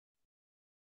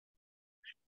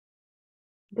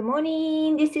Good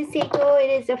morning, this is Seiko.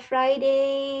 It is a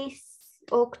Friday,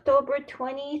 October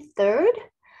 23rd.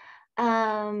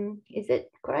 Is it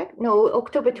correct? No,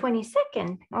 October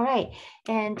 22nd. All right,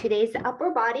 and today's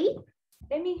upper body.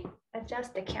 Let me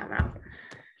adjust the camera.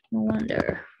 No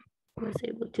wonder I was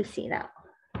able to see that.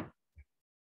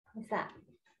 What's that?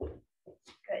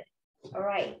 Good. All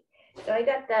right, so I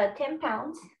got the 10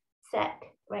 pounds set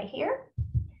right here.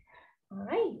 All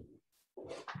right.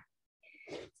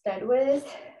 Start with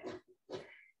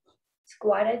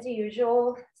squat as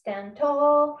usual, stand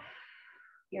tall,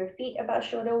 your feet about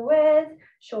shoulder width,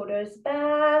 shoulders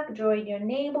back, join your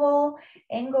navel,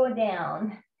 and go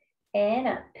down and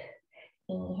up.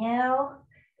 Inhale,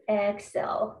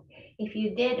 exhale. If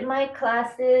you did my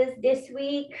classes this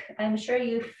week, I'm sure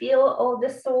you feel all the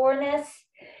soreness,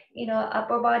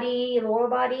 upper body, lower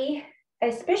body. I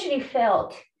especially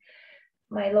felt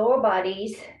my lower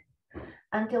bodies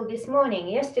until this morning.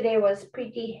 Yesterday was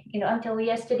pretty, until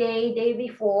yesterday, day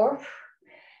before.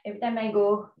 Every time I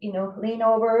go, lean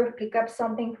over, pick up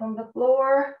something from the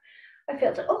floor, I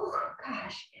felt like, oh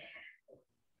gosh.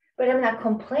 But I'm not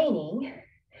complaining.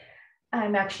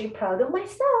 I'm actually proud of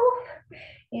myself.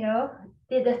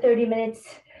 Did the 30 minutes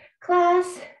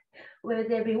class with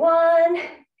everyone,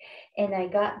 and I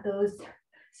got those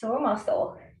sore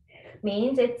muscle.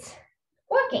 Means it's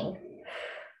working.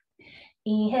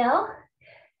 Inhale,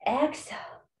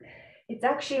 exhale. It's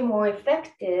actually more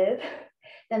effective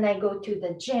than I go to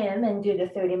the gym and do the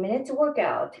 30 minutes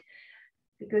workout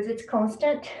because it's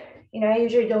constant. I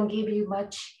usually don't give you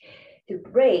much to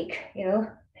break,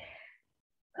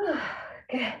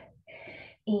 Good.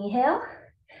 Inhale,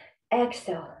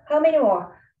 exhale. How many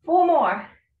more? 4 more.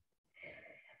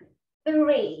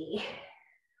 3.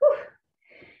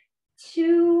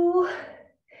 2.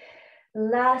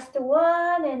 Last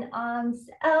one, and arms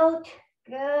out.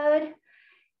 Good.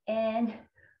 And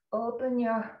open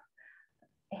your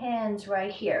hands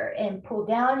right here and pull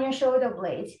down your shoulder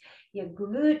blades. Your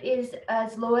glute is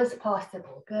as low as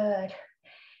possible. Good.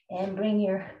 And bring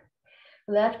your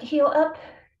left heel up,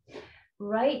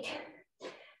 right,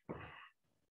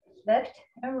 left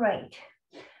and right.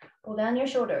 Pull down your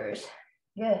shoulders.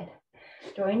 Good.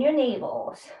 Join your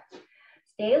navels.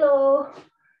 Stay low.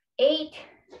 8,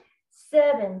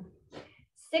 7,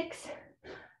 6,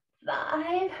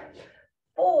 5,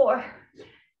 4,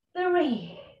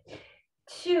 3,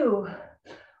 2,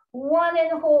 1,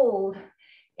 and hold.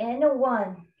 And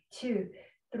 1, 2,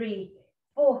 3,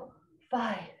 4,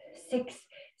 5, 6,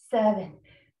 7.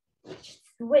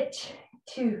 Switch.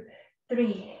 2,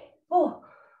 3, 4,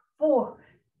 4,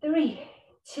 3,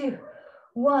 2,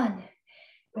 1.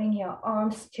 Bring your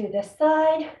arms to the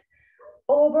side,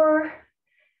 over,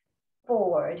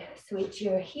 forward. Switch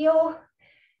your heel,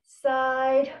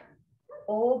 side,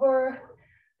 over,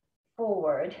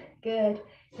 forward. Good.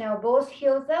 Now both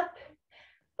heels up,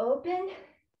 open,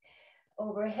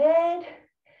 overhead,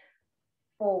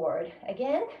 forward.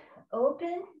 Again,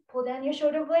 open, pull down your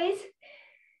shoulder blades,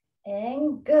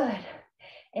 and good.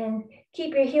 And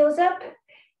keep your heels up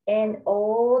and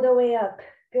all the way up.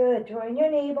 Good. Join your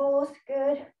navels.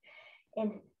 Good.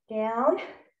 And down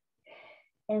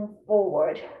and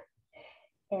forward.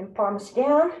 And palms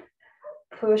down,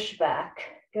 push back.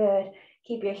 Good.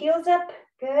 Keep your heels up.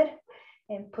 Good.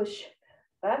 And push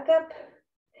back up.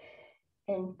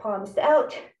 And palms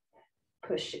out.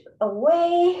 Push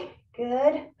away.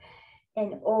 Good.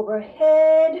 And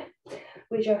overhead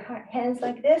with your hands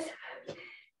like this.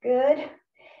 Good.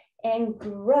 And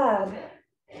grab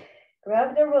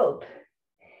the rope.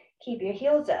 Keep your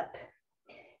heels up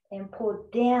and pull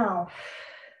down.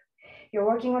 You're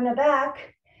working on the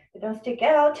back, but don't stick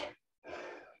out.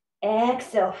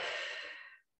 Exhale.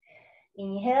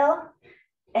 Inhale,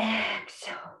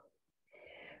 exhale.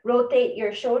 Rotate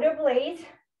your shoulder blades.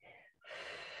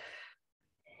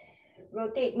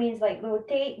 Rotate means like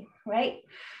rotate, right?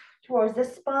 Towards the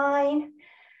spine.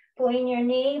 Pulling your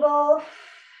navel.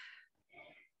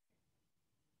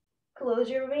 Close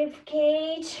your rib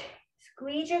cage.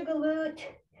 Squeeze your glute.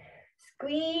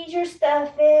 Squeeze your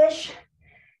stuffish.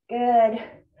 Good.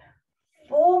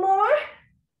 4 more.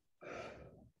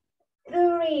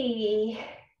 3.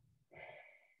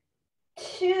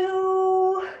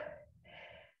 2.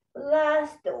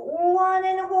 Last 1,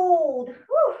 and hold.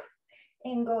 Whew.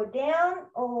 And go down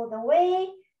all the way,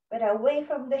 but away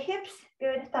from the hips.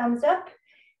 Good. Thumbs up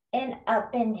and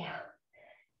down.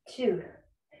 2,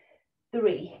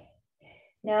 3.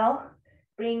 Now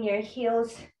bring your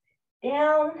heels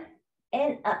down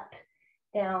and up.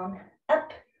 Down,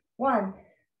 up. 1,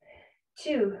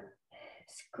 2.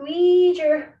 Squeeze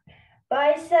your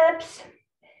biceps,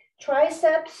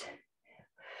 triceps.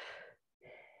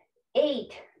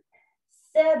 8,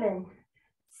 7,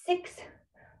 6,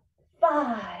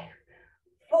 5,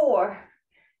 4,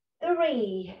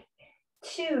 3,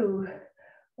 2,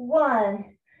 1.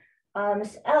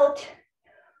 Arms out.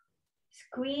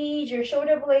 Squeeze your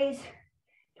shoulder blades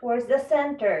towards the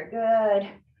center. Good.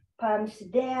 Palms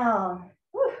down.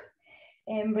 Woo.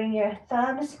 And bring your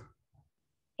thumbs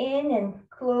in and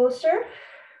closer.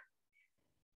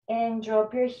 And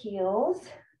drop your heels.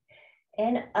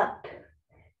 And up,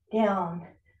 down,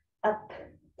 up,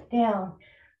 down.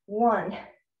 1,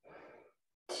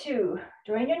 2.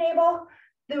 Join your navel.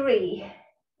 3,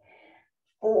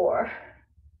 4.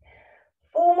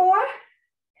 4 more.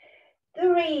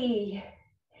 3,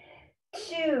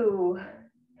 2,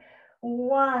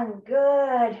 1.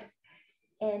 Good.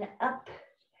 And up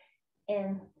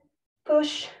and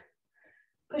push.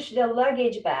 Push the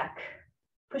luggage back.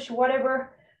 Push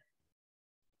whatever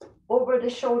over the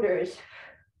shoulders.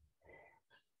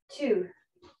 2,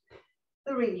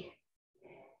 3,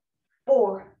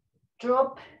 4.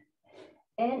 Drop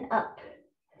and up.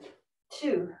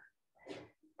 2,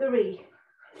 3,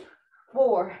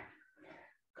 4,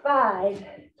 5,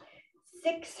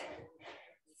 6,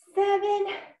 7,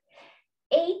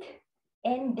 8,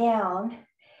 and down.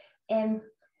 And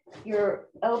your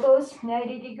elbows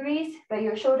 90 degrees, but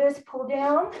your shoulders pull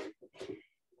down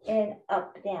and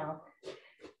up, down.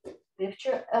 Lift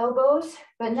your elbows,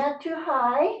 but not too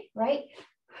high, right?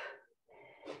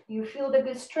 You feel the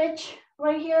good stretch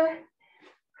right here.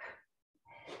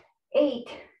 8,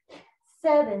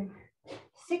 7,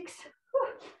 6,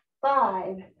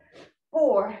 5,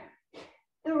 4,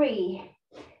 3,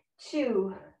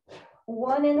 2,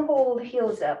 1, and hold,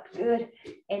 heels up. Good.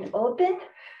 And open.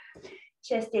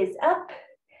 Chest is up.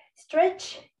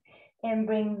 Stretch and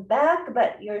bring back,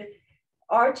 but your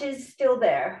arch is still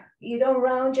there. You don't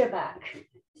round your back.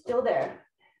 Still there.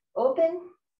 Open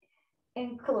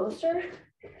and closer.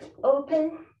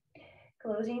 Open,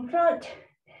 closing front.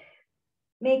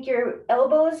 Make your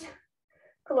elbows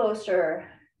closer.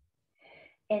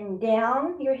 And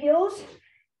down your heels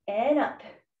and up.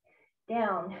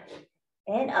 Down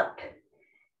and up.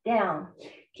 Down.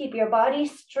 Keep your body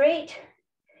straight.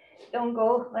 Don't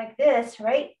go like this,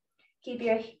 right? Keep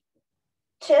your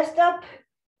chest up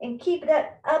and keep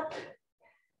that up,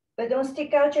 but don't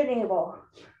stick out your navel.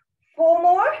 4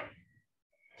 more.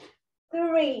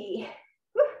 3,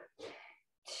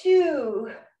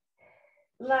 2,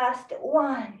 last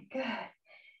 1. Good.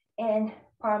 And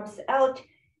palms out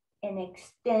and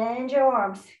extend your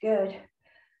arms. Good.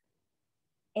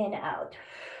 And out.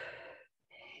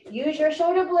 Use your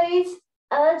shoulder blades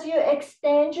as you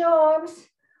extend your arms.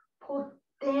 Pull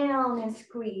down and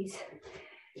squeeze.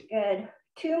 Good.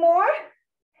 2 more.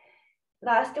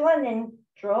 Last one, and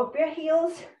drop your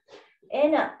heels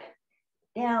and up,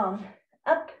 down,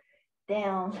 up,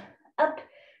 down, up.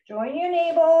 Join your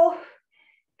navel.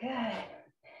 Good.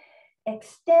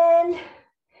 Extend,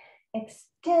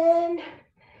 extend,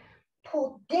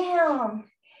 pull down.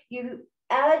 You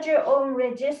add your own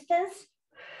resistance.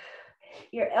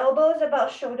 Your elbows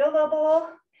about shoulder level.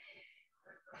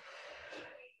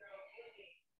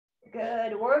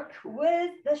 Good. Work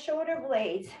with the shoulder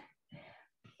blades.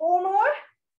 4 more.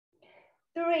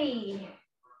 3,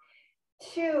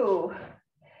 2,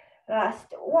 last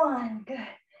 1. Good.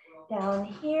 Down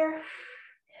here,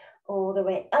 all the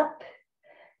way up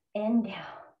and down.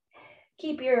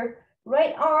 Keep your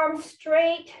right arm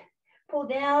straight. Pull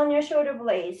down your shoulder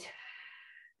blades.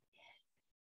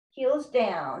 Heels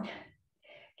down.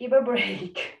 Give a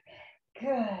break.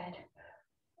 Good.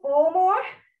 4 more.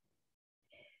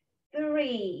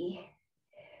 3.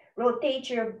 Rotate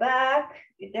your back,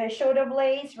 the shoulder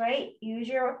blades, right? Use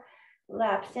your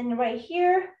laps in right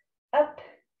here, up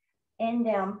and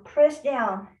down. Press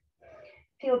down.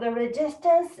 Feel the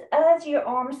resistance as your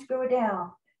arms go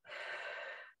down.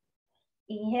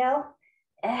 Inhale,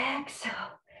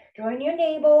 exhale. Join your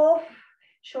navel,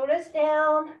 shoulders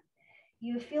down.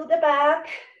 You feel the back.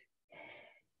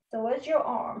 So is your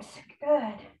arms.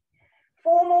 Good.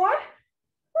 4 more.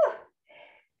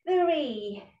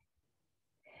 3,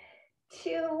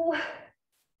 2,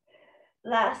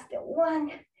 last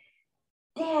 1,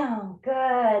 down.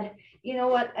 Good. You know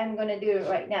what I'm gonna do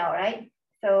right now, right?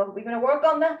 So we're gonna work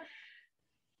on the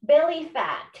belly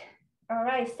fat. All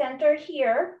right, center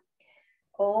here,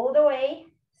 all the way,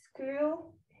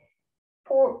 screw,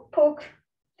 poke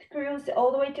screws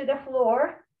all the way to the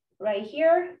floor, right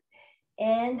here,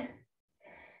 and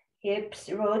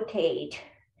hips rotate.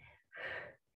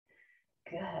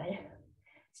 Good.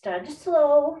 Start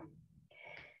slow.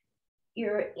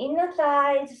 Your inner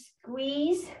thighs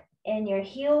squeeze and your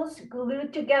heels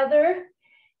glued together.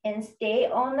 and stay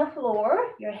on the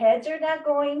floor. Your heads are not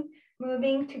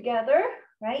moving together,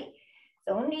 right? It's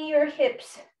only your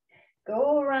hips.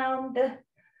 Go around the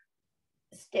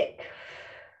stick.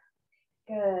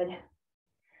 Good.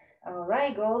 All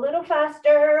right, go a little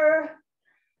faster.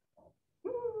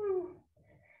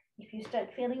 If you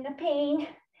start feeling the pain,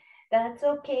 that's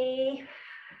okay.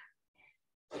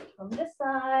 From the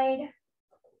side.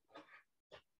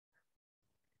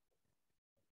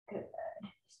 Good.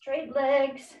 Straight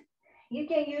legs. You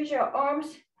can use your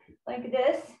arms like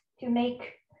this to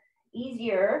make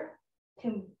easier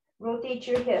to rotate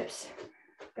your hips.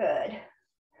 Good.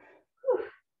 Whew.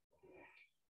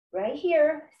 Right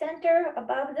here, center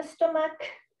above the stomach.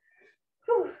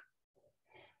 Whew.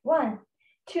 1,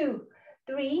 2,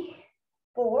 3,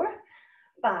 4,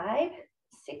 5,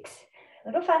 6. A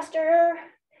little faster.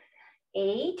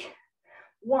 8.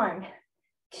 1,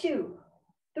 2,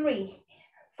 3,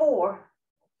 4,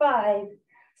 5,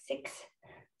 6,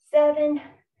 7,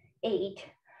 8.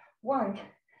 1,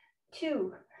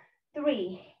 2,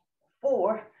 3,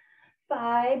 4,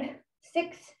 5,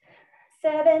 6,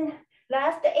 7.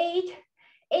 Last 8.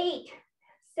 8,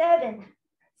 7,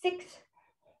 6,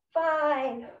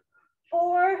 5,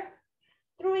 4,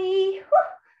 3,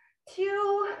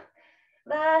 2.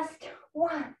 Last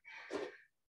 1.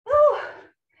 Oh,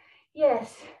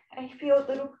 yes, I feel a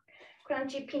little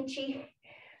crunchy, pinchy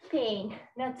pain.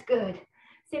 That's good.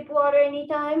 Sip water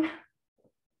anytime.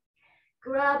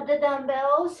 Grab the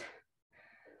dumbbells.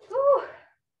 Whew.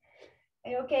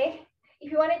 Are you okay?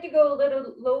 If you wanted to go a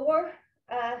little lower,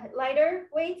 lighter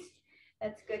weights,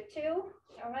 that's good too.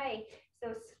 All right,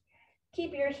 so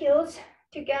keep your heels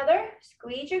together.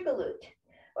 Squeeze your glute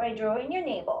or draw in your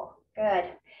navel. Good.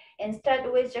 And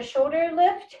start with your shoulder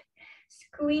lift.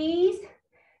 Squeeze,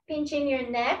 pinching your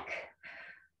neck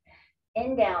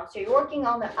and down. So you're working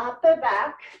on the upper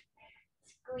back.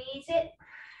 Squeeze it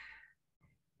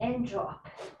and drop.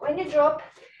 When you drop,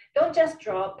 don't just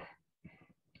drop,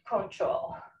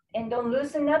 control. And don't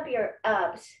loosen up your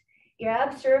abs. Your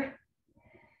abs are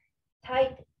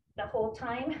tight the whole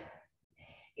time.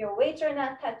 Your weights are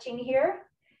not touching here.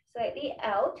 Slightly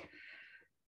out.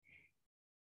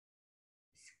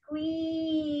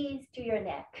 Squeeze to your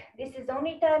neck. This is the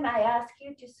only time I ask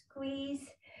you to squeeze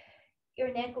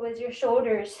your neck with your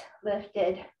shoulders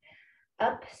lifted.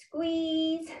 Up,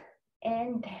 squeeze,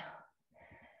 and down.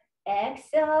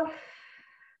 Exhale,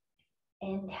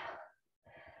 and down.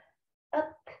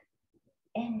 Up,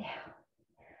 and down.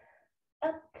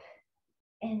 Up,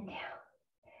 and down.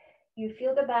 You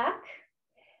feel the back,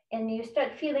 and you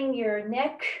start feeling your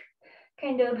neck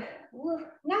kind of,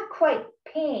 not quite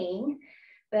pain,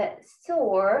 but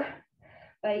sore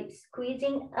by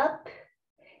squeezing up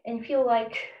and feel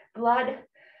like blood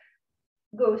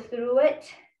go through it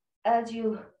as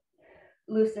you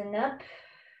loosen up.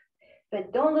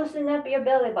 But don't loosen up your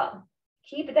belly button.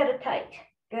 Keep that tight.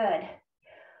 Good.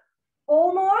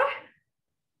 4 more.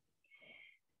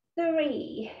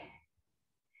 3,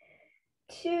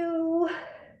 2,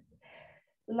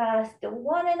 last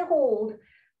 1 and hold.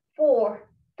 4,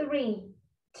 3,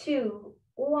 2,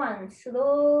 1.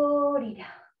 Slowly down.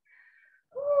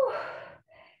 Whew.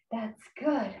 That's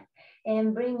good.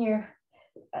 And bring your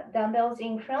dumbbells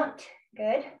in front.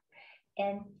 Good.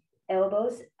 And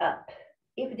elbows up.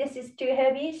 If this is too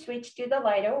heavy, switch to the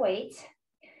lighter weights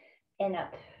and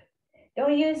up.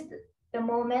 Don't use the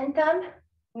momentum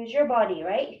with your body,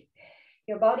 right?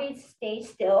 Your body stays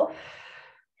still.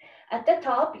 At the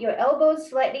top, your elbows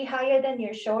slightly higher than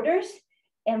your shoulders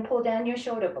and pull down your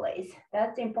shoulder blades.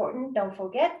 That's important, don't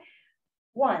forget.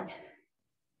 1,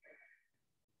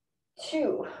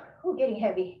 2, getting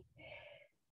heavy.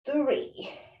 3,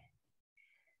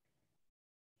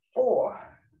 4.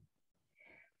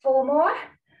 4 more.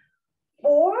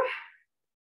 4,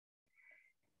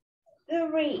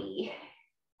 3,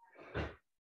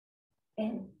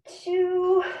 and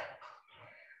 2.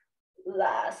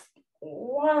 Last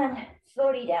 1.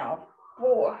 Slowly down.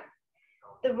 4,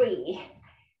 3,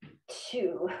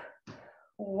 2,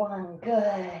 1.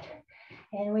 Good.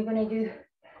 And we're gonna do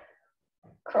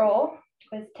curl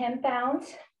with 10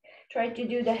 pounds. Try to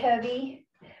do the heavy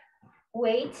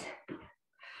weights.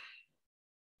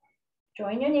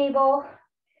 Join your navel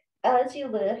as you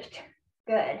lift.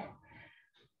 Good.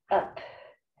 Up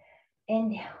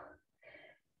and down.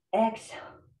 Exhale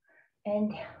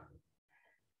and down.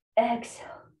 Exhale.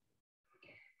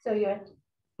 So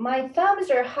my thumbs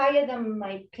are higher than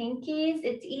my pinkies.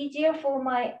 It's easier for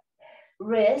my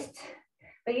wrist,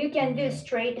 but you can do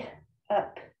straight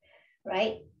up,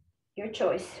 right? Your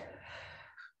choice.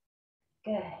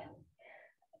 Good.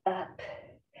 Up.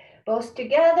 Both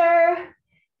together.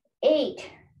 8,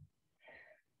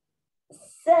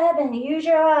 7, use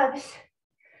your abs.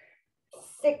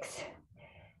 6,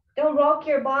 don't rock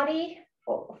your body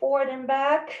forward and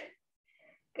back.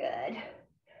 Good.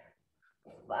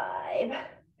 5,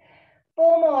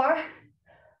 4 more.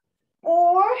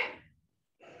 4,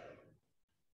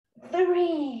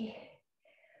 3,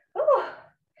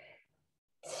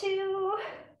 2,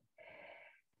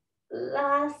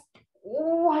 last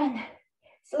 1.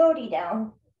 Slowly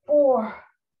down. 4,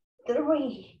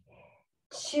 3,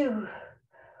 2,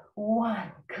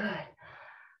 1. Good.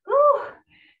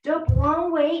 Drop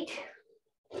one weight.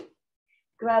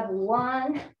 Grab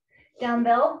one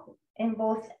dumbbell in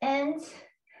both ends.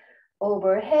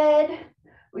 Overhead.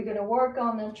 We're going to work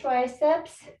on the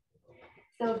triceps.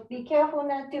 So be careful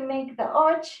not to make the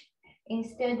arch.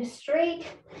 Instead, straight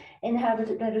and have a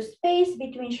little space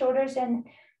between shoulders and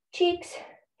cheeks.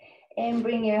 And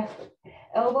bring your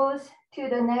elbows to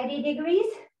the 90 degrees.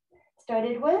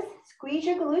 Started with, squeeze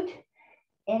your glute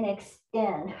and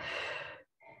extend.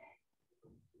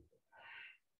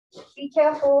 Be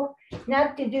careful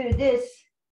not to do this,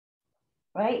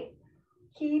 right?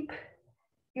 Keep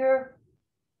your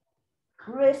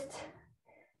wrist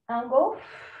angle.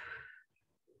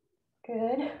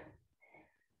 Good.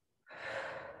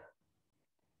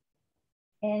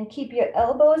 And keep your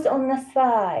elbows on the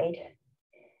side.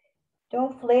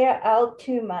 Don't flare out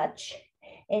too much.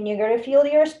 And you're going to feel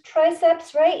your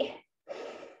triceps, right?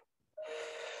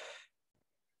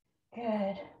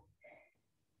 Good.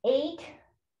 8,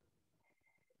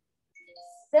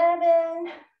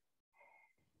 7,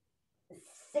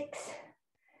 6.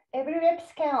 Every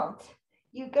reps count.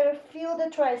 You gotta feel the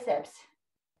triceps.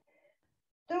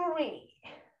 3,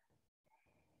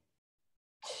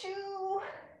 2,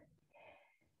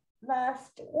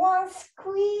 last 1.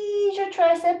 Squeeze your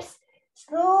triceps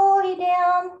slowly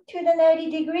down to the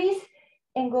 90 degrees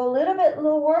and go a little bit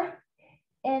lower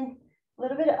and a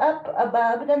little bit up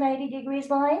above the 90 degrees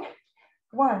line.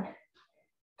 1,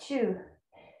 2.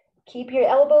 Keep your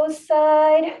elbows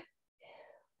side.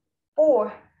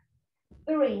 4,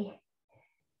 3,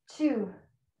 2,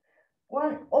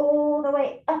 1. All the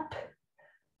way up.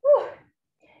 Woo.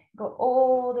 Go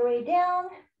all the way down.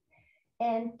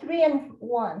 And 3 and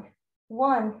 1.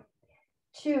 1,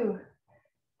 2,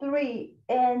 3,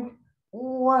 and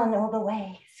 1 all the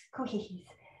way. Squeeze.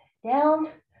 Down.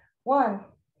 1,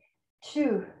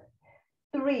 2,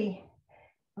 3.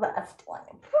 Last one.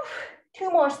 2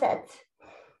 more sets.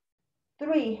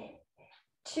 3,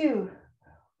 2,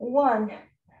 1.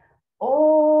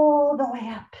 All the way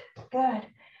up. Good.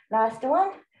 Last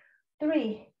one.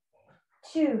 3,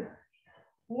 2,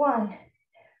 1.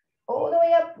 All the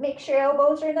way up. Make sure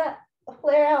elbows are not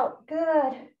flare out.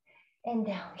 Good. And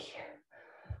down here.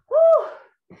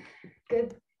 Woo.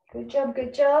 Good. Good job.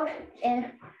 Good job.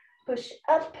 And push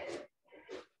up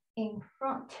in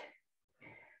front.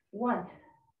 1,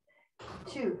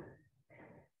 2,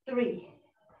 3,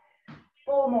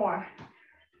 4 more.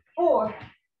 4,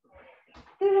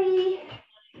 3,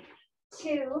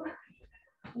 2,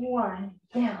 1.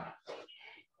 Down.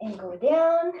 And go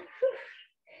down.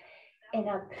 And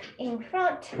up in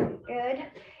front. Good.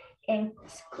 And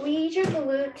squeeze your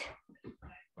glute.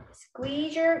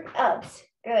 Squeeze your abs.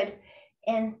 Good.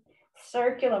 And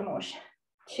circular motion.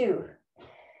 2.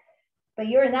 But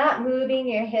you're not moving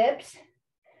your hips,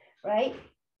 right?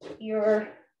 Your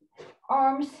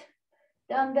arms,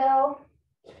 dumbbell.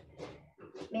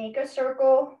 Make a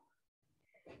circle.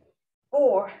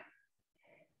 4,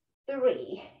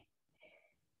 3,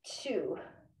 2.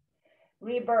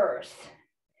 Reverse.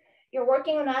 You're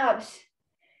working on abs.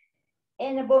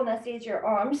 And the bonus is your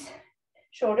arms,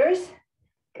 shoulders.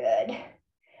 Good.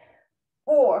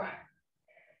 4,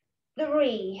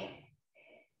 3,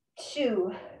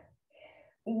 2,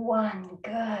 1.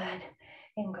 Good.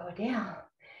 And go down.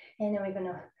 And then we're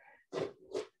gonna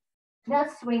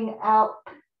not swing out,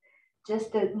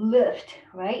 just to lift,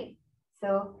 right?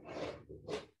 So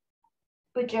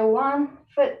put your 1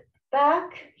 foot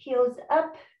back, heels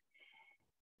up,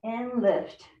 and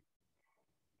lift.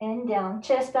 And down,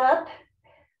 chest up,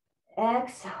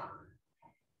 exhale,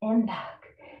 and back.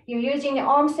 You're using your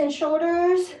arms and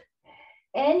shoulders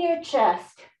and your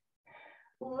chest.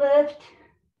 Lift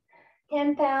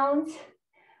 10 pounds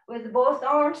with both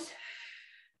arms.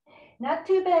 Not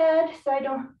too bad, so I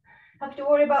don't have to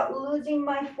worry about losing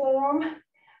my form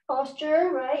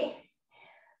posture, right?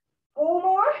 4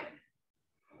 more.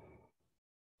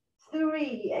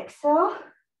 3, exhale.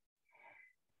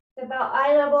 It's about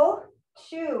eye level.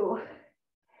 2.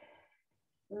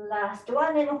 Last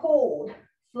one and hold.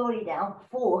 Slowly down.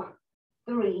 4,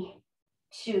 3,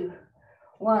 2,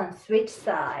 1. Switch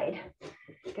side.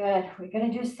 Good. We're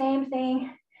gonna do the same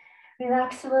thing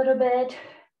Relax a little bit.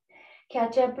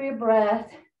 Catch up your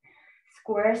breath.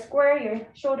 Square, square your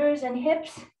shoulders and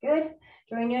hips. Good.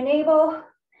 Join your navel.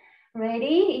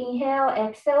 Ready? Inhale,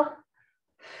 exhale.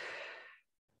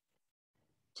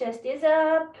 Chest is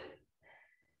up.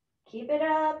 Keep it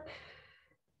up.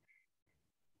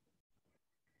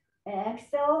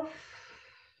 Exhale.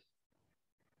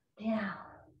 Down.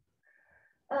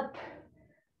 Up.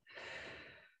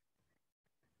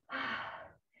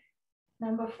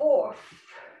 Number 4.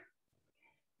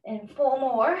 And 4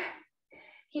 more.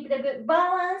 Keep the good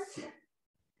balance.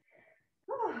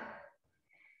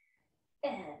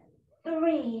 And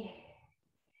 3.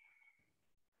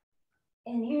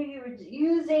 And here you're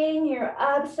using your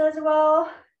abs as well.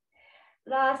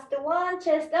 Last one,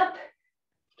 chest up.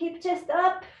 Keep chest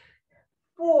up.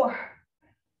 4,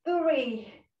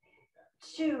 3,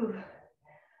 2,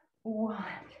 1.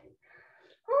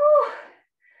 Oh,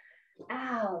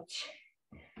 ouch.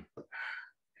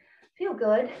 Feel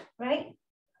good, right?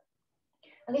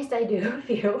 At least I do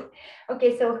feel.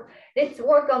 Okay, so let's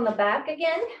work on the back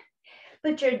again.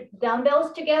 Put your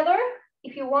dumbbells together.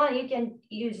 If you want, you can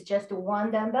use just one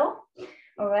dumbbell.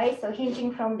 All right, so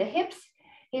hinging from the hips.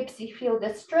 Hips, you feel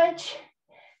the stretch.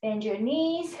 Bend your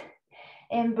knees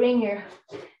and bring your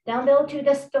dumbbell to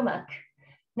the stomach.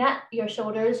 Not your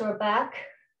shoulders or back,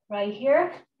 right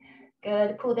here.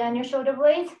 Good, pull down your shoulder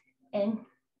blades and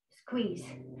squeeze.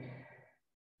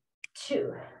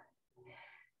 2,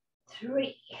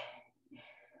 3,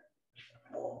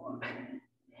 4.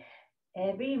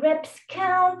 Every reps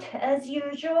count as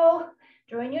usual.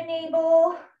 Join your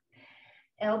navel.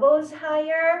 Elbows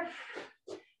higher.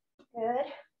 Good.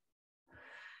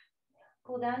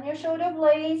 Pull down your shoulder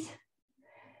blades.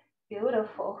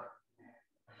 Beautiful.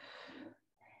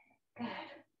 Good.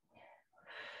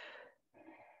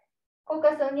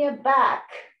 Focus on your back.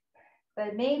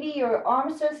 But maybe your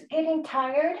arms are getting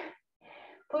tired.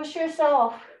 Push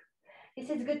yourself. This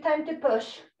is a good time to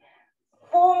push.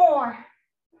 4 more.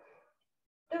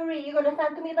 3, you're gonna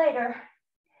thank me later.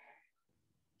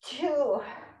 2.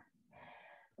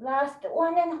 Last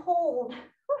one and hold.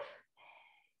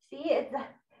 See it?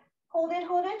 Hold it,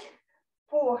 hold it.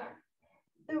 4,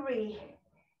 3,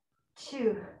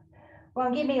 2,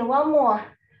 1. Give me one more.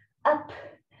 Up.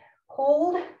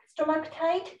 Hold. Stomach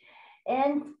tight.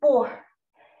 And 4,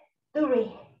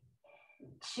 3,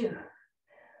 2,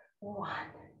 1.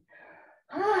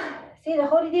 See the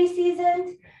holiday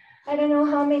seasons. I don't know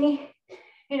how many,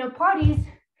 parties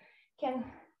can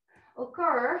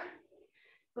occur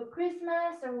for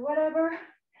Christmas or whatever.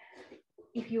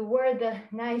 If you wear the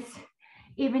nice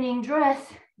evening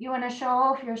dress, you want to show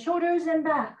off your shoulders and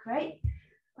back, right?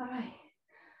 All right.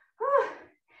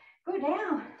 Go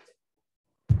down.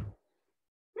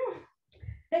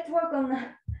 Let's work on the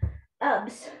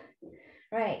abs.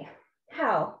 Right.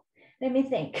 How? Let me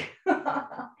think.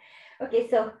 Okay,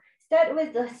 so start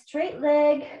with the straight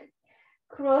leg,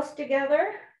 cross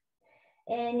together,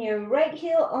 and your right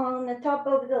heel on the top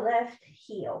of the left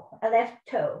heel, left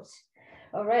toes.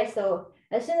 All right, so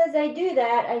as soon as I do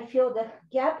that, I feel the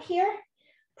gap here,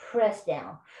 press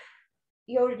down.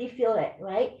 You already feel it,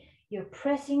 right? You're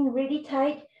pressing really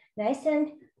tight, nice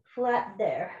and flat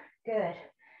there. Good.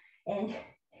 And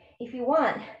if you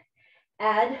want,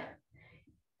 add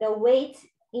the weight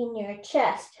in your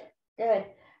chest. Good.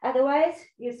 Otherwise,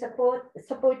 you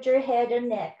support your head and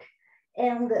neck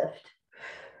and lift.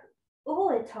 Oh,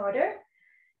 it's harder.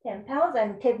 10 pounds,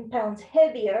 I'm 10 pounds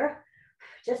heavier.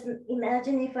 Just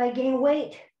imagine if I gain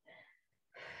weight.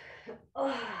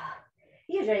 Oh,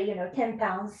 usually, 10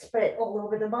 pounds spread all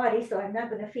over the body, so I'm not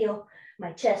gonna feel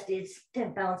my chest is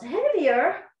 10 pounds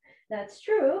heavier. That's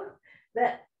true,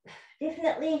 but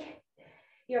definitely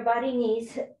your body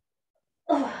needs,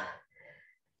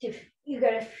 you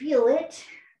gotta feel it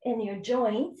in your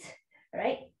joints,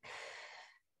 right?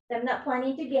 I'm not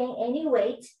planning to gain any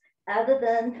weight other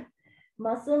than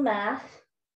muscle mass.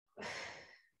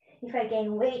 If I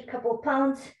gain weight, a couple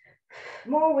pounds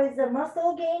more with the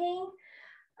muscle gaining,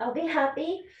 I'll be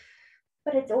happy,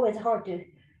 but it's always hard to,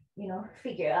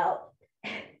 figure out.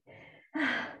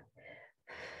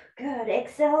 Good,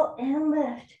 exhale and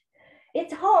lift.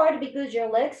 It's hard because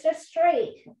your legs are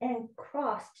straight and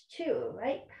crossed too,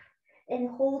 right?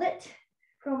 And hold it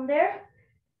from there.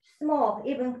 Small,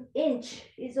 even inch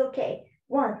is okay.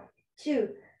 1, 2,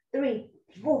 3,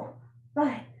 4,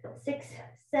 5, 6,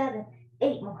 7,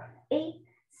 8 more. 8,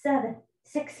 7,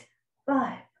 6,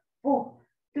 5, 4,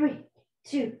 3,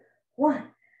 2, 1.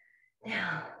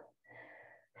 Down.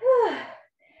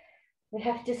 We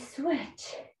have to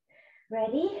switch.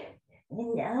 Ready?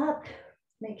 And up.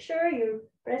 Make sure you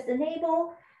press the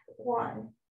navel. 1,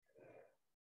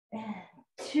 and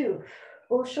 2.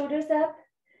 Both shoulders up,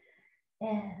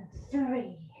 and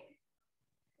 3,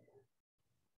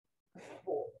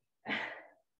 4,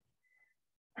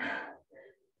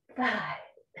 5,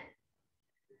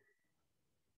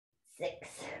 6,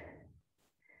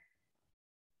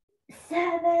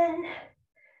 7,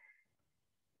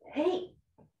 8.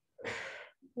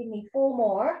 Give me 4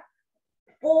 more.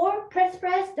 4, press,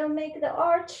 press, don't make the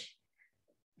arch.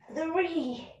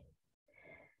 3,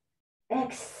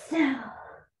 exhale.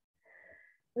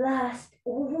 Last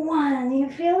 1, you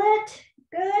feel it?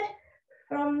 Good.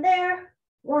 From there,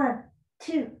 1,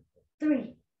 2,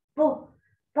 3, 4,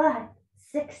 5,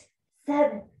 6,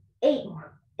 7, 8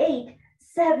 more. 8,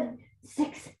 7,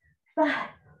 6, 5,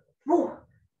 4,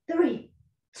 3,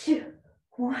 2,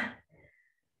 1.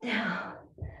 Down.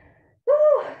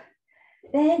 Woo.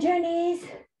 Bend your knees.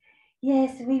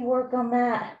 Yes, we work on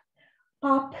that.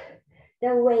 Pop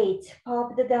the weight,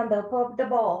 pop the dumbbell, pop the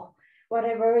ball.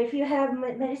 Whatever, if you have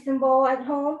medicine ball at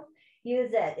home,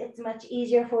 use it. It's much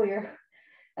easier for your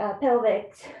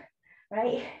pelvic,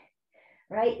 right?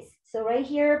 Right, so right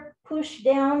here, push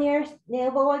down your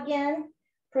navel again.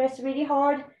 Press really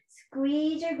hard,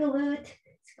 squeeze your glute,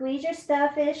 squeeze your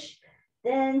stuffish,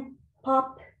 then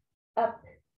pop up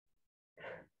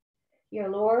your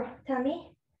lower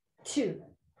tummy. 2,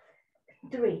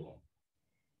 3,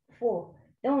 4.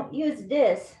 Don't use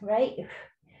this, right?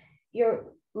 Your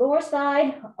lower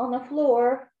side on the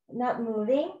floor, not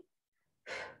moving.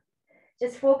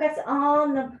 Just focus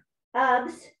on the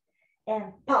abs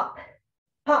and pop,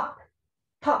 pop,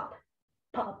 pop,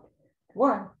 pop.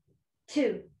 1,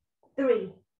 2,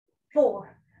 3,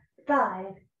 4, 5,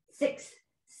 6,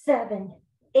 7,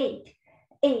 8,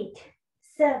 8,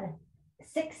 7,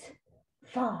 6,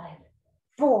 5,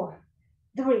 4,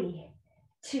 3,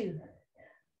 2,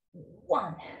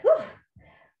 1. Whew.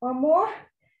 One more.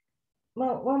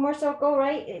 One more circle,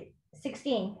 right?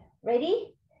 16.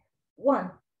 Ready?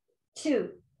 1, 2,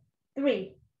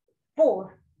 3,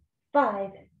 4, 5,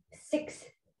 6,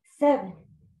 7,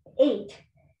 8,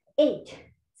 8,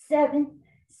 7,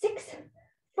 6,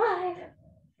 5,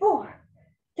 4,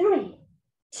 3,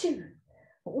 2,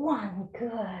 1.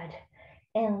 Good.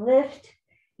 And lift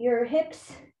your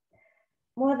hips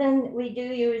more than we do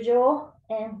usual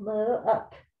and low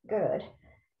up. Good.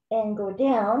 And go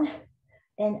down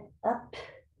and up.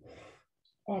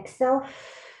 Exhale.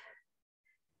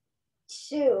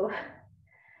 2,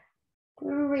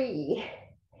 3,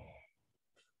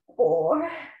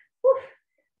 4,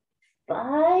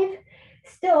 5.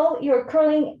 Still, you're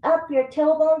curling up your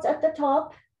tailbones at the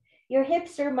top. Your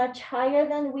hips are much higher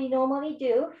than we normally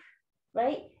do,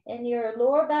 right? And your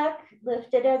lower back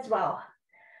lifted as well.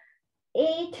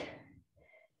 8,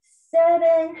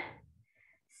 7,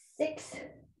 6,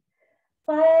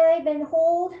 5, and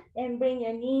hold, and bring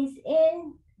your knees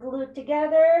in, glute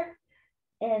together,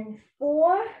 and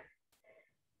 4,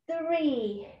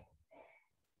 3,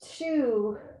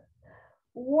 2,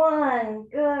 1.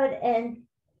 Good. And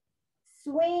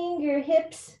swing your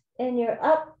hips and your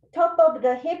up top of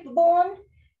the hip bone.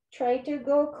 Try to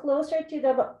go closer to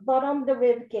the bottom of the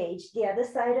rib cage, the other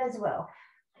side as well.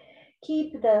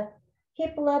 Keep the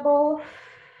hip level.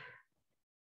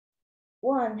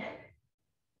 1,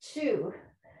 2,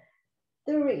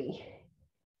 3,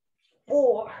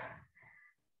 4,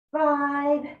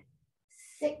 5,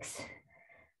 6,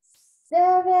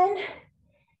 7,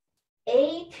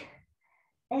 8,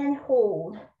 and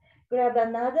hold. Grab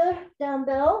another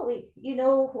dumbbell. You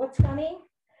know what's coming,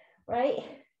 right?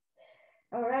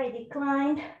 All right,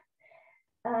 decline.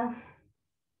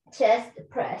 Chest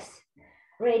press.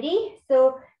 Ready?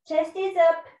 So chest is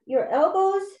up. Your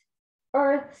elbows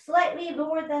are slightly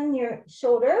lower than your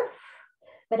shoulder,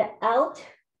 but out,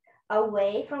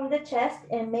 away from the chest,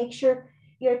 and make sure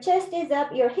your chest is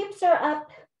up, your hips are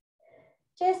up,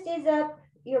 chest is up,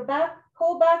 your back,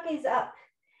 whole back is up,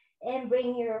 and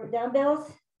bring your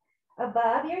dumbbells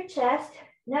above your chest,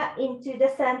 not into the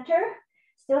center.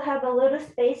 Still have a little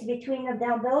space between the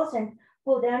dumbbells, and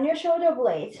pull down your shoulder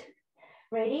blades.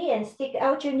 Ready? And stick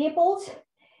out your nipples.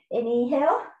 And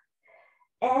inhale,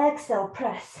 exhale,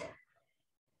 press.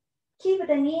 Keep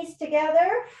the knees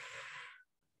together.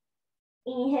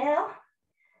 Inhale,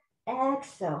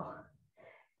 exhale.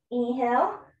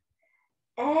 Inhale,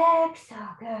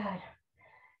 exhale. Good.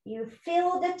 You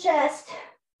feel the chest.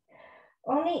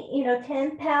 Only,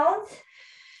 10 pounds.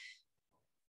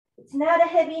 It's not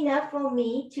heavy enough for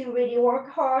me to really work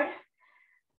hard.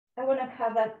 I want to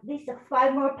have at least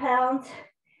 5 more pounds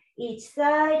each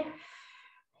side.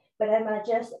 But I'm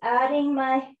just adding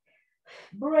my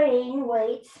brain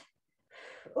weight.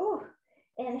 Ooh,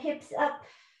 and hips up.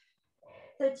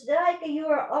 So it's like you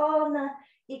are on a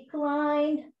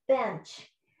inclined bench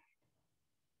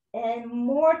and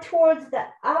more towards the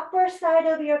upper side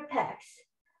of your pecs,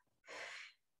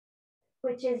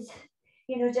 which is,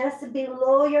 just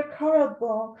below your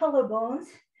collarbones.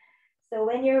 So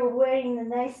when you're wearing a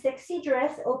nice sexy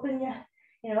dress, open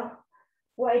your,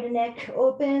 wide neck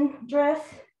open dress,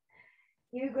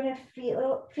 you're gonna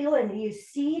feel and you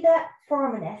see that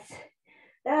firmness.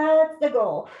 That's the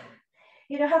goal.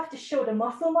 You don't have to show the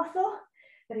muscle,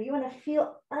 but you wanna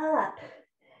feel up.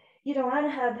 You don't wanna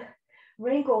have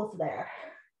wrinkles there,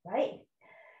 right?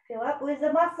 Fill up with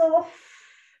the muscle.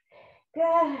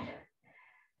 Good.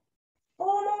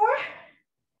 4 more.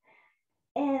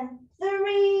 And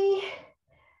 3.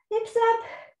 Hips up.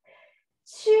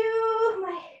 2.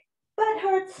 My butt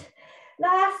hurts.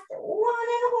 Last 1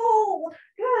 and hold.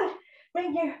 Good.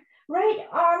 Bring your right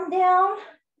arm down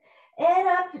and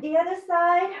up the other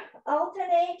side.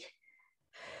 Alternate.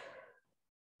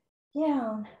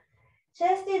 Down.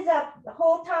 Chest is up the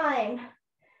whole time.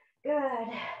 Good.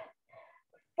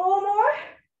 4 more.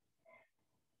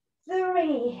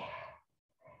 3.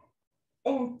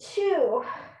 And 2.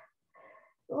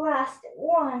 Last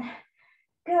 1.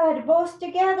 Good. Both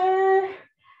together.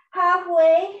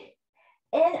 Halfway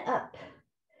and up.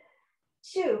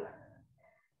 2,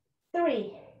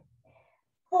 3,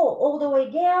 4. All the way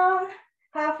down.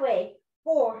 Halfway.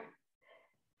 4,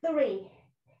 3,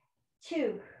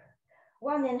 2,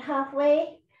 1 and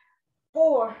halfway.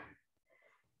 4,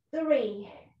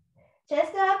 3.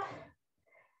 Chest up.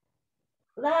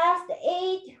 Last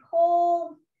 8.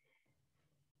 Hold.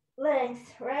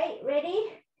 Length. Right?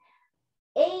 Ready?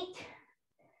 8,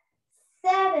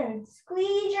 7.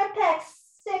 Squeeze your pecs.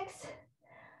 6,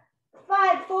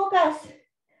 5. Focus.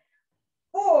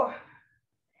 4,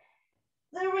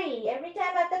 3. Every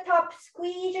time at the top,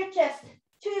 squeeze your chest.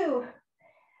 2.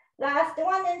 Last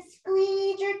 1 and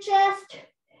squeeze your chest.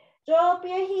 Drop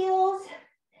your heels.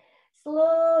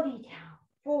 Slowly down.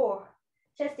 4.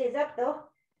 Chest is up though.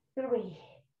 3,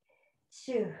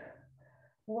 2,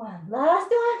 1. Last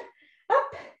one.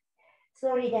 Up.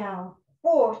 Slowly down.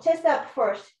 4. Chest up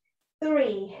first.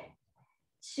 3,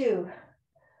 2,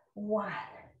 1.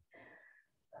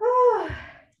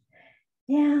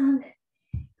 Down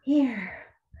here.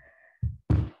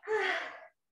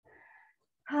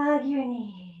 Hug your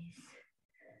knees.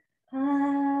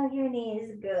 Hug your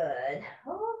knees. Good.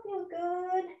 Oh, feel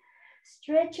good.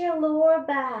 Stretch your lower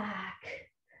back.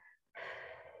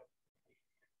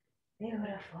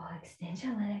 Beautiful. Extend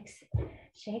your legs.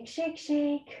 Shake, shake,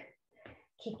 shake.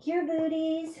 Kick your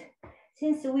booties.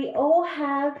 Since we all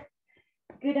have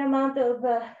good amount of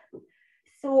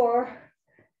sore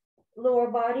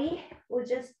lower body, we'll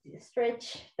just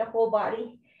stretch the whole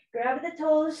body. Grab the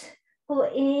toes, pull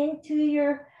into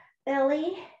your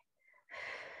belly.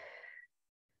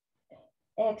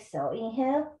 Exhale,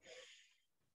 inhale.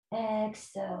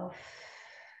 Exhale.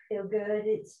 Feel good.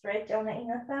 It's stretch on the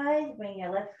inner thighs. Bring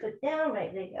your left foot down,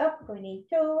 right leg up, pointing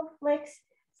toe, flex,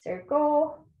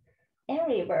 circle, and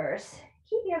reverse.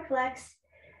 Keep your flex,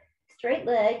 straight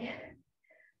leg.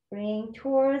 Bring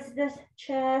towards the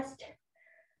chest.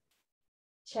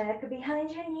 Check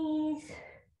behind your knees.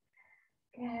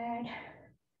 Good.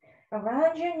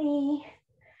 Around your knee.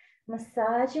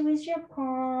 Massage it with your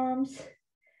palms.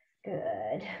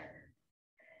 Good.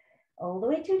 All the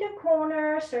way to the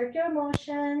corner, circular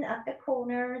motion at the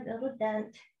corner, little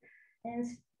dent, and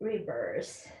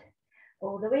reverse.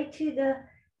 All the way to the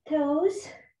toes,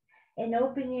 and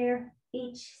open your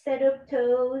each set of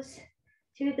toes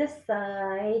to the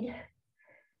side.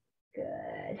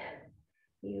 Good.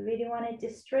 You really wanted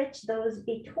to stretch those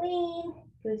between,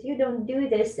 because you don't do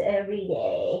this every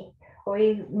day, or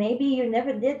maybe you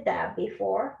never did that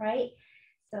before, right?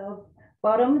 So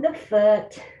bottom of the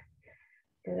foot.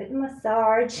 Good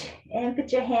massage, and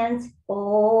put your hands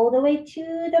all the way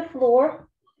to the floor.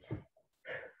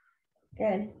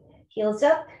 Good. Heels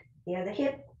up, the other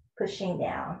hip pushing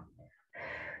down.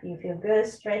 You feel good,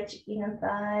 stretch inner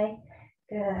thigh.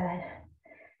 Good.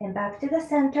 And back to the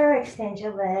center, extend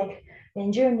your leg,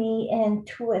 bend your knee and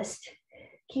twist.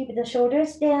 Keep the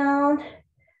shoulders down.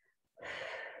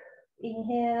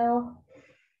 Inhale,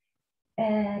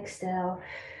 exhale.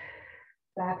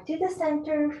 Back to the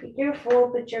center, figure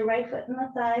 4, put your right foot in the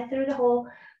thigh through the hole,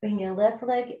 bring your left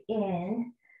leg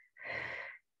in.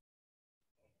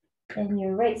 And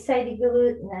your right side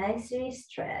glute nicely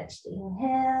stretched.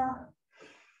 Inhale,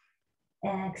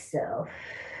 exhale.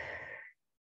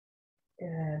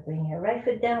 Good. Bring your right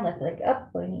foot down, left leg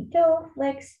up, pointing toe,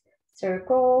 flex,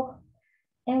 circle,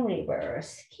 and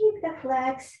reverse. Keep the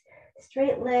flex,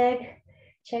 straight leg,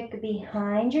 check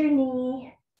behind your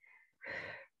knee.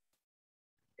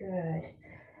 Good.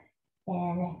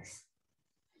 And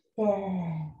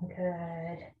extend.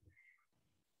 Good.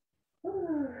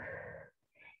 Whew.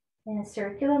 And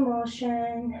circular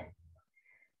motion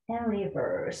and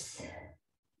reverse.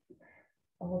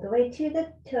 All the way to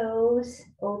the toes.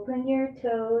 Open your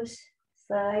toes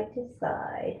side to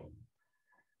side.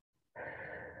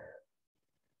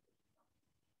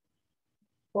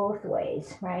 Both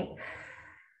ways, right?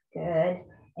 Good.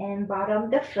 And bottom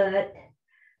of the foot.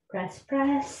 Press,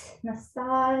 press,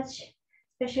 massage,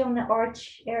 especially on the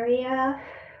arch area.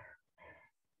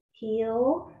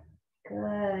 Heel.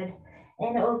 Good.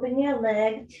 And open your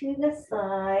leg to the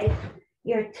side,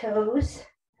 your toes,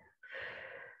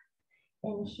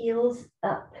 and heels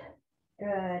up.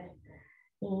 Good.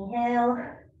 Inhale.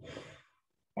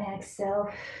 Exhale.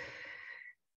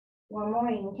 One more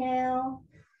inhale.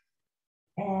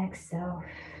 Exhale.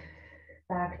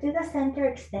 Back to the center.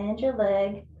 Extend your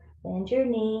leg. Bend your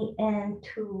knee and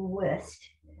twist.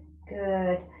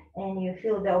 Good. And you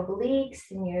feel the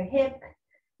obliques in your hip.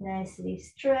 Nicely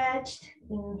stretched.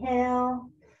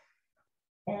 Inhale.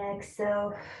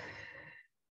 Exhale.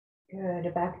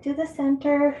 Good. Back to the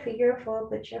center. Figure 4.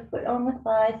 Put your foot on the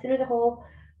thigh through the hole.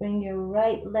 Bring your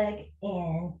right leg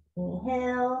in.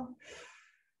 Inhale.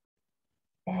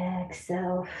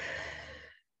 Exhale.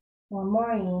 One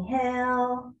more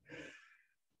inhale.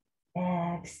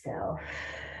 Exhale.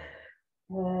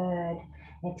 Good.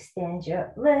 Extend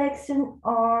your legs and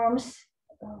arms.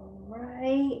 All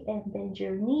right. And bend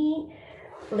your knee.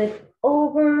 Flip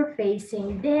over,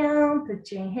 facing down.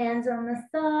 Put your hands on the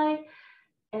side.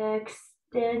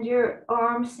 Extend your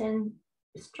arms and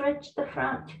stretch the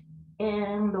front.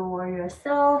 And lower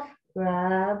yourself.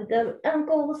 Grab the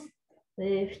ankles.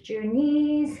 Lift your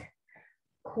knees.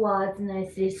 Quads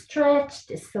nicely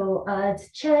stretched. So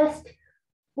adds chest.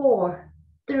 4,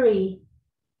 3,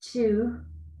 2,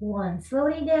 1.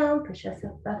 Slowly down. Push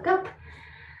yourself back up.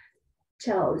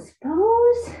 Child's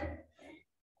pose.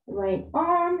 Right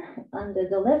arm under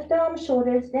the left arm.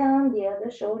 Shoulders down. The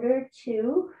other shoulder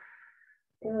too.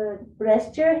 Good.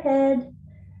 Rest your head.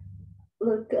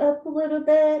 Look up a little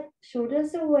bit.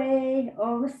 Shoulders away.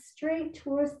 Arms straight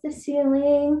towards the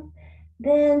ceiling.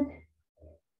 Then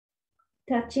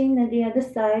touching the other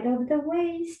side of the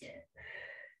waist.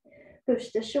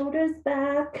 Push the shoulders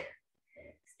back.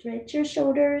 Stretch your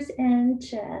shoulders and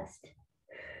chest.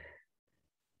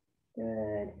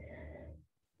 Good.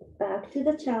 Back to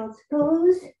the child's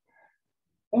pose.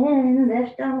 And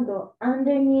left arm go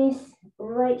underneath.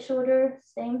 Right shoulder,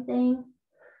 same thing.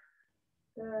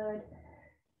 Good.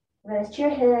 Rest your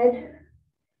head.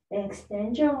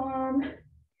 Extend your arm.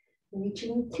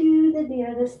 Reaching to the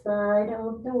other side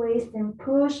of the waist and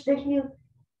push the heel,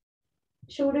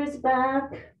 shoulders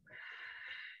back.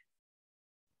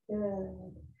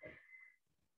 Good.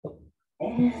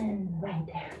 And right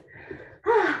there.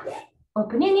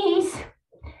 Open your knees.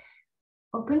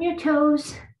 Open your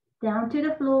toes down to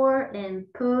the floor and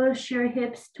push your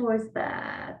hips towards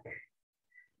back.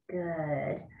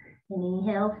 Good. And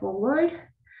inhale forward.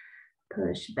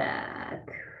 Push back.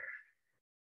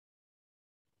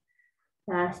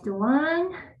 Last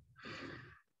one.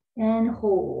 And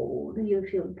hold. You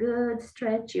feel good.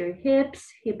 Stretch your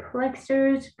hips, hip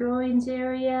flexors, groins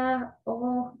area.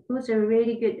 Oh, those are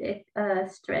really good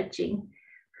stretching.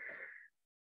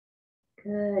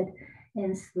 Good.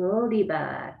 And slowly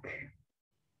back.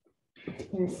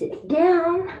 And sit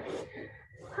down.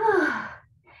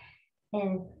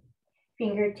 And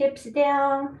fingertips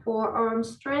down, forearm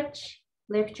stretch.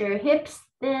 Lift your hips,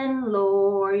 then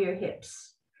lower your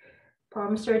hips.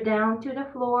 Palms are down to the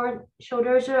floor.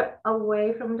 Shoulders are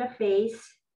away from the face.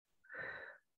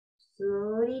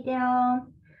 Slowly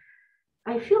down.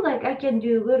 I feel like I can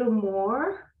do a little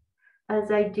more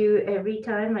as I do every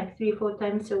time, like 3-4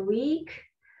 times a week.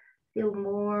 Feel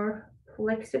more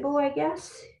flexible, I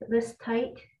guess. Less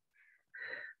tight.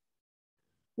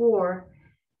 4,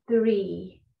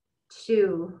 3,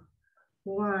 2,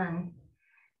 1.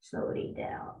 Slowly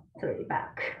down, slowly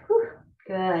back. Whew.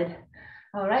 Good.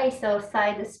 All right, so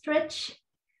side stretch.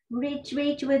 Reach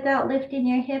without lifting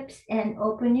your hips and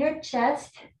open your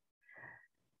chest.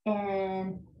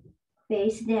 And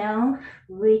face down,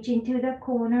 reach into the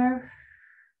corner.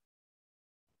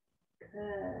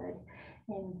 Good.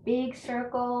 And big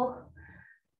circle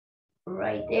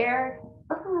right there.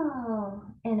 Oh,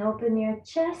 and open your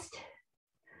chest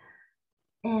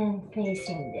and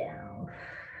facing down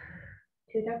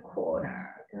to the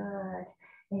corner. Good.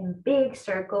 And big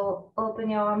circle, open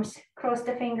your arms, cross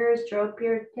the fingers, drop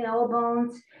your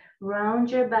tailbones, round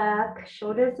your back,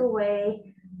 shoulders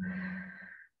away.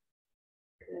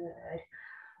 Good.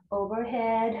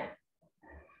 Overhead,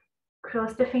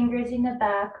 Cross the fingers in the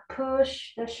back,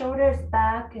 push the shoulders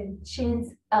back and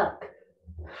chins up.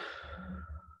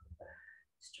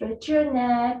 Stretch your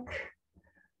neck.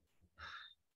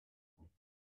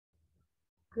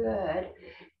 Good.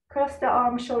 Cross the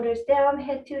arms, shoulders down,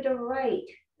 head to the right.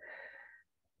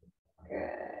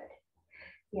 Good.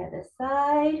 The other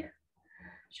side.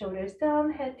 Shoulders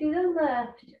down, head to the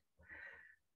left.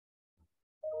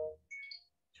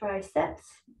 Triceps.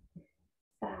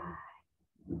 Side.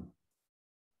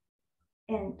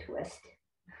 And twist.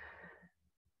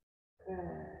 Good.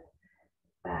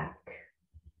 Back.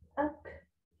 Up.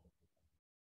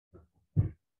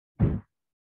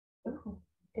 Ooh,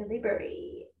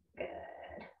 delivery. Good.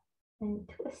 And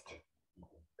twist.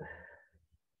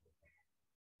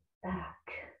 Back.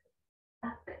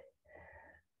 Up.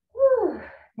 Whew.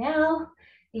 Now,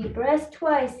 deep breath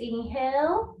twice.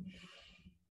 Inhale.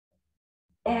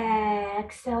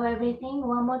 Exhale everything.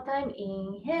 One more time.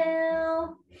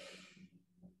 Inhale.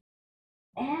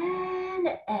 And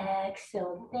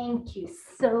exhale. Thank you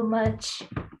so much,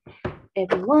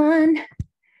 everyone,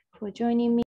 for joining me.